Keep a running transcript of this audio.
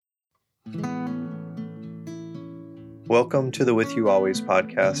Welcome to the With You Always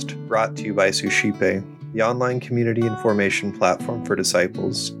podcast, brought to you by Suscipe, the online community and formation platform for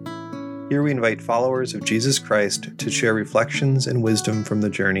disciples. Here we invite followers of Jesus Christ to share reflections and wisdom from the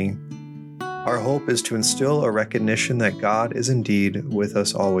journey. Our hope is to instill a recognition that God is indeed with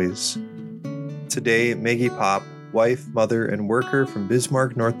us always. Today, Maggie Pop, wife, mother, and worker from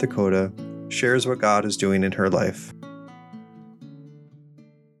Bismarck, North Dakota, shares what God is doing in her life.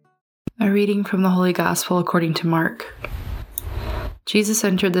 A reading from the Holy Gospel according to Mark. Jesus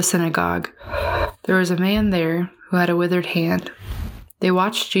entered the synagogue. There was a man there who had a withered hand. They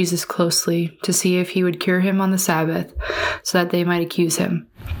watched Jesus closely to see if he would cure him on the Sabbath, so that they might accuse him.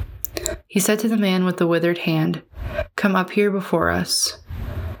 He said to the man with the withered hand, "Come up here before us."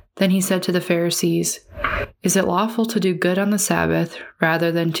 Then he said to the Pharisees, "Is it lawful to do good on the Sabbath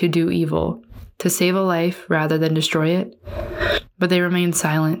rather than to do evil, to save a life rather than destroy it?" But they remained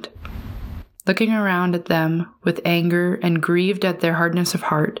silent. Looking around at them with anger and grieved at their hardness of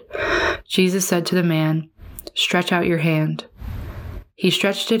heart, Jesus said to the man, "Stretch out your hand." He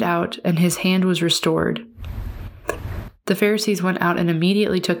stretched it out, and his hand was restored. The Pharisees went out and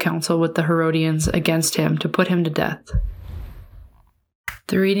immediately took counsel with the Herodians against him to put him to death.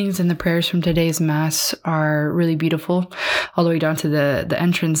 The readings and the prayers from today's Mass are really beautiful, all the way down to the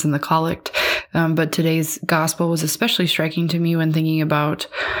entrance and the collect. But today's Gospel was especially striking to me when thinking about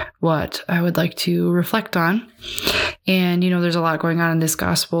what I would like to reflect on. And, there's a lot going on in this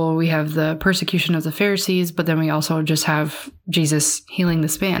Gospel. We have the persecution of the Pharisees, but then we also just have Jesus healing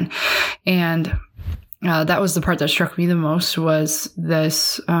this man. And that was the part that struck me the most, was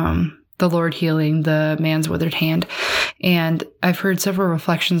this the Lord healing the man's withered hand. And I've heard several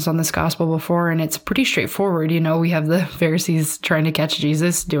reflections on this gospel before, and it's pretty straightforward. We have the Pharisees trying to catch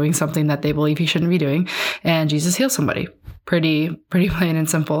Jesus doing something that they believe he shouldn't be doing, and Jesus heals somebody. Pretty plain and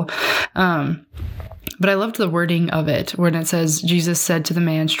simple. But I loved the wording of it when it says, Jesus said to the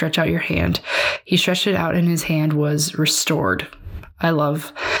man, "Stretch out your hand." He stretched it out and his hand was restored. I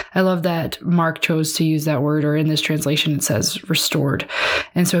love that Mark chose to use that word, or in this translation it says restored.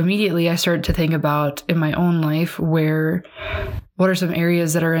 And so immediately I started to think about in my own life what are some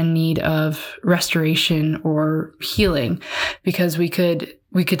areas that are in need of restoration or healing, because we could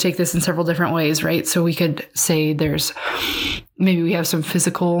take this in several different ways, right? So we could say maybe we have some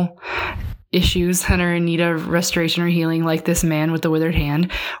physical issues that are in need of restoration or healing, like this man with the withered hand,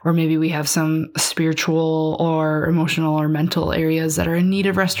 or maybe we have some spiritual or emotional or mental areas that are in need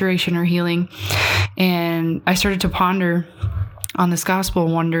of restoration or healing. And I started to ponder on this gospel,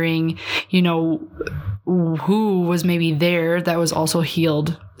 wondering, who was maybe there that was also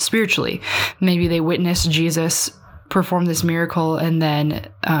healed spiritually. Maybe they witnessed Jesus perform this miracle, and then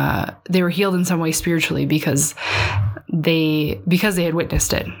they were healed in some way spiritually because they had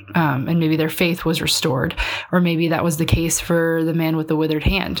witnessed it, and maybe their faith was restored. Or maybe that was the case for the man with the withered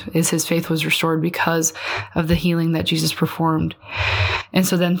hand, is his faith was restored because of the healing that Jesus performed. And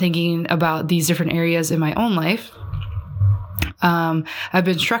so then thinking about these different areas in my own life, I've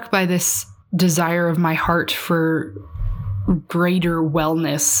been struck by this desire of my heart for greater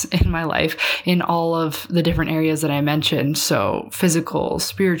wellness in my life in all of the different areas that I mentioned. So physical,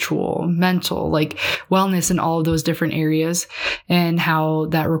 spiritual, mental, like wellness in all of those different areas, and how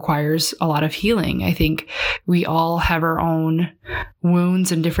that requires a lot of healing. I think we all have our own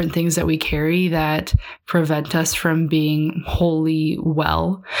wounds and different things that we carry that prevent us from being wholly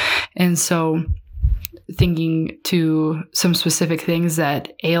well. And so thinking to some specific things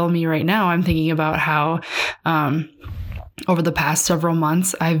that ail me right now, I'm thinking about how, over the past several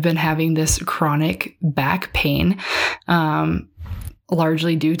months, I've been having this chronic back pain,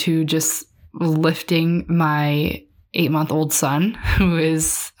 largely due to just lifting my 8-month-old son, who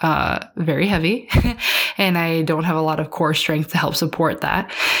is very heavy, and I don't have a lot of core strength to help support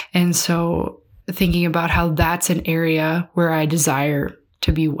that. And so thinking about how that's an area where I desire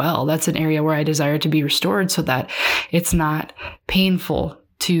to be well, that's an area where I desire to be restored, so that it's not painful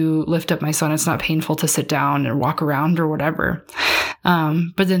to lift up my son. It's not painful to sit down and walk around or whatever.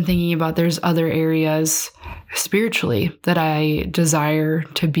 But then thinking about there's other areas spiritually that I desire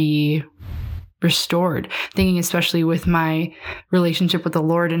to be restored. Thinking especially with my relationship with the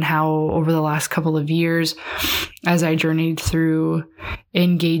Lord, and how over the last couple of years, as I journeyed through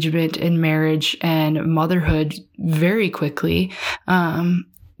engagement and marriage and motherhood very quickly,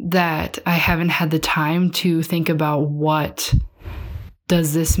 that I haven't had the time to think about what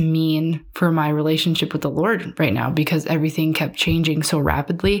does this mean for my relationship with the Lord right now? Because everything kept changing so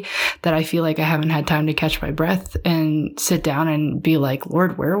rapidly that I feel like I haven't had time to catch my breath and sit down and be like,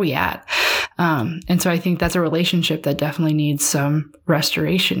 Lord, where are we at? And so I think that's a relationship that definitely needs some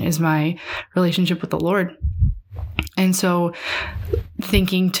restoration, is my relationship with the Lord. And so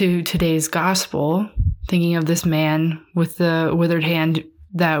thinking to today's gospel, thinking of this man with the withered hand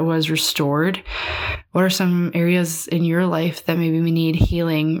that was restored, what are some areas in your life that maybe we need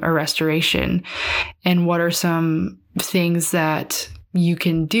healing or restoration? And what are some things that you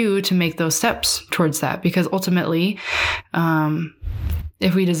can do to make those steps towards that? Because ultimately,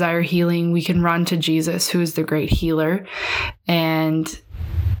 if we desire healing, we can run to Jesus, who is the great healer, and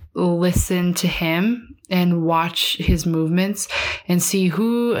listen to him and watch his movements and see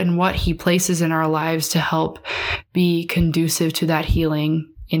who and what he places in our lives to help be conducive to that healing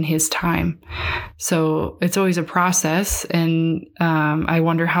in his time. So it's always a process. And I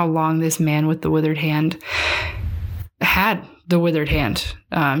wonder how long this man with the withered hand had the withered hand,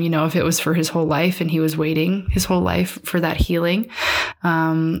 if it was for his whole life and he was waiting his whole life for that healing,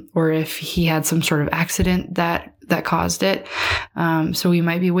 or if he had some sort of accident that caused it. So we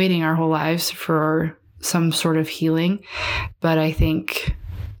might be waiting our whole lives for some sort of healing. But I think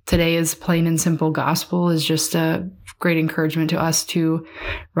today is plain and simple gospel is just a great encouragement to us to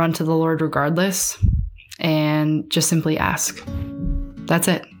run to the Lord regardless and just simply ask. That's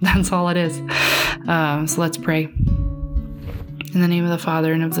it. That's all it is. So let's pray. In the name of the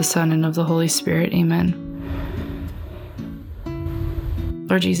Father, and of the Son, and of the Holy Spirit. Amen.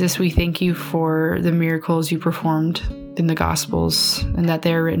 Lord Jesus, we thank you for the miracles you performed in the Gospels, and that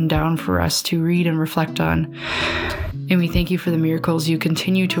they are written down for us to read and reflect on. And we thank you for the miracles you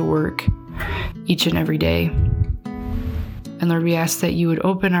continue to work each and every day. And Lord, we ask that you would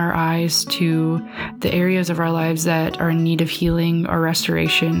open our eyes to the areas of our lives that are in need of healing or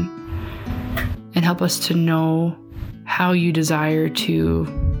restoration, and help us to know how you desire to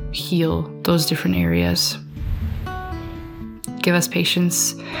heal those different areas. Give us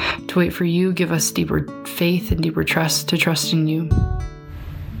patience to wait for you. Give us deeper faith and deeper trust to trust in you.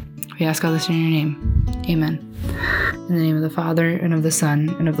 We ask all this in your name. Amen. In the name of the Father, and of the Son,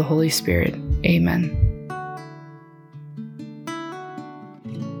 and of the Holy Spirit. Amen.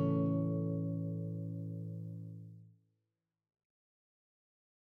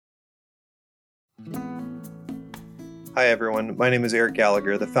 Hi everyone, my name is Eric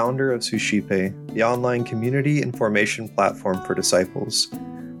Gallagher, the founder of Suscipe, the online community and formation platform for disciples.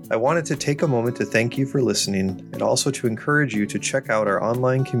 I wanted to take a moment to thank you for listening and also to encourage you to check out our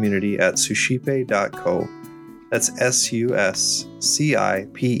online community at suscipe.co. That's suscipe.co.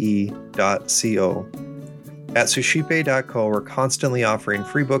 At suscipe.co, we're constantly offering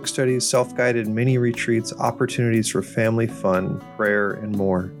free book studies, self-guided mini retreats, opportunities for family fun, prayer, and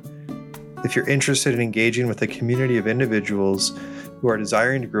more. If you're interested in engaging with a community of individuals who are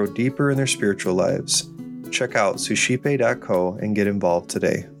desiring to grow deeper in their spiritual lives, check out suscipe.co and get involved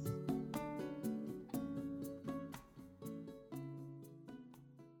today.